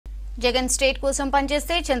Jagan state కోసం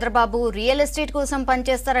పనిచేస్తే Chandrababu real estate కోసం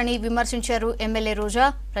పనిచేస్తారని విమర్శించారు ఎమ్మెల్యే రోజా.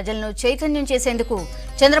 ప్రజలను చైతన్యం చేసేందుకు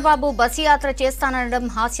చంద్రబాబు బస్సు యాత్ర చేస్తాననడం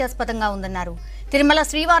హాస్యాస్పదంగా ఉందన్నారు. తిరుమల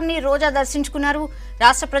శ్రీవారిని రోజా దర్శించుకున్నారు.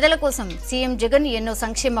 రాష్ట్ర ప్రజల కోసం సీఎం జగన్ ఎన్నో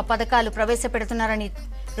సంక్షేమ పథకాలు ప్రవేశపెడుతున్నారని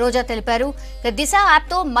రోజా తెలిపారు. దిశ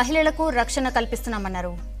యాప్తో మహిళలకు రక్షణ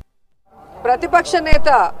కల్పిస్తున్నామన్నారు. ప్రతిపక్ష నేత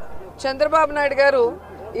చంద్రబాబు నాయుడు గారు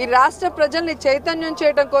ఈ రాష్ట్ర ప్రజల్ని చైతన్యం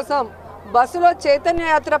చేయడం కోసం బస్సులో చైతన్య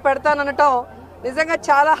యాత్ర పెడతాననటం నిజంగా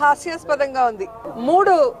చాలా హాస్యాస్పదంగా ఉంది.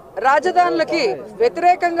 3 రాజధానులకి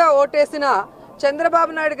వ్యతిరేకంగా ఓటేసిన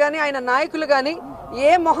చంద్రబాబు నాయుడు గాని ఆయన నాయకులు గాని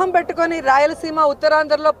ఏ మొహం పెట్టుకొని రాయలసీమ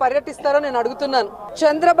ఉత్తరాంధ్రలో పర్యటిస్తారో నేను అడుగుతున్నాను.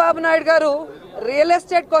 చంద్రబాబు నాయుడు గారు రియల్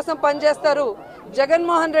ఎస్టేట్ కోసం పనిచేస్తారు,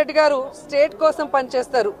 జగన్మోహన్ రెడ్డి గారు స్టేట్ కోసం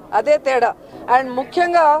పనిచేస్తారు. అదే తేడా. అండ్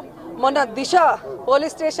ముఖ్యంగా మొన్న దిశ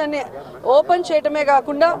పోలీస్ స్టేషన్ ని ఓపెన్ చేయటమే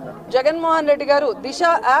కాకుండా జగన్మోహన్ రెడ్డి గారు దిశ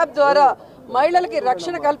యాప్ ద్వారా మహిళలకి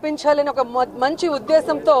రక్షణ కల్పించాలని ఒక మంచి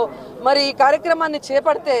ఉద్దేశంతో మరి ఈ కార్యక్రమాన్ని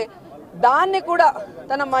చేపడితే దాన్ని కూడా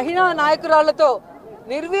తన మహిళా నాయకురాళ్లతో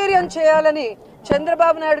నిర్వీర్యం చేయాలని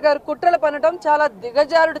చంద్రబాబు నాయుడు గారు కుట్రలు పనటం చాలా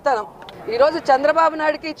దిగజారుడుతనం. ఈరోజు చంద్రబాబు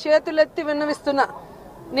నాయుడికి చేతులెత్తి విన్నవిస్తున్నా,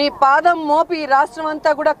 నీ పాదం మోపి ఈ రాష్ట్రం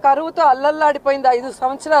అంతా కూడా కరువుతో అల్లల్లాడిపోయింది 5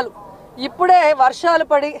 సంవత్సరాలు. ఇప్పుడే వర్షాలు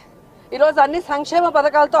పడి ఈరోజు అన్ని సంక్షేమ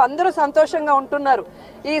పథకాలతో అందరూ సంతోషంగా ఉంటున్నారు.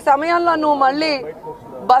 ఈ సమయంలో నువ్వు మళ్ళీ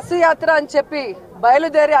బస్సు యాత్ర అని చెప్పి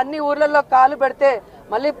బయలుదేరి అన్ని ఊర్లలో కాలు పెడితే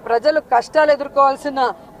మళ్ళీ ప్రజలు కష్టాలు ఎదుర్కోవాల్సిన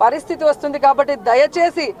పరిస్థితి వస్తుంది. కాబట్టి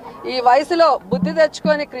దయచేసి ఈ వయసులో బుద్ధి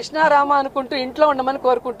తెచ్చుకొని కృష్ణారామ అనుకుంటూ ఇంట్లో ఉండమని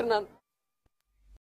కోరుకుంటున్నాను.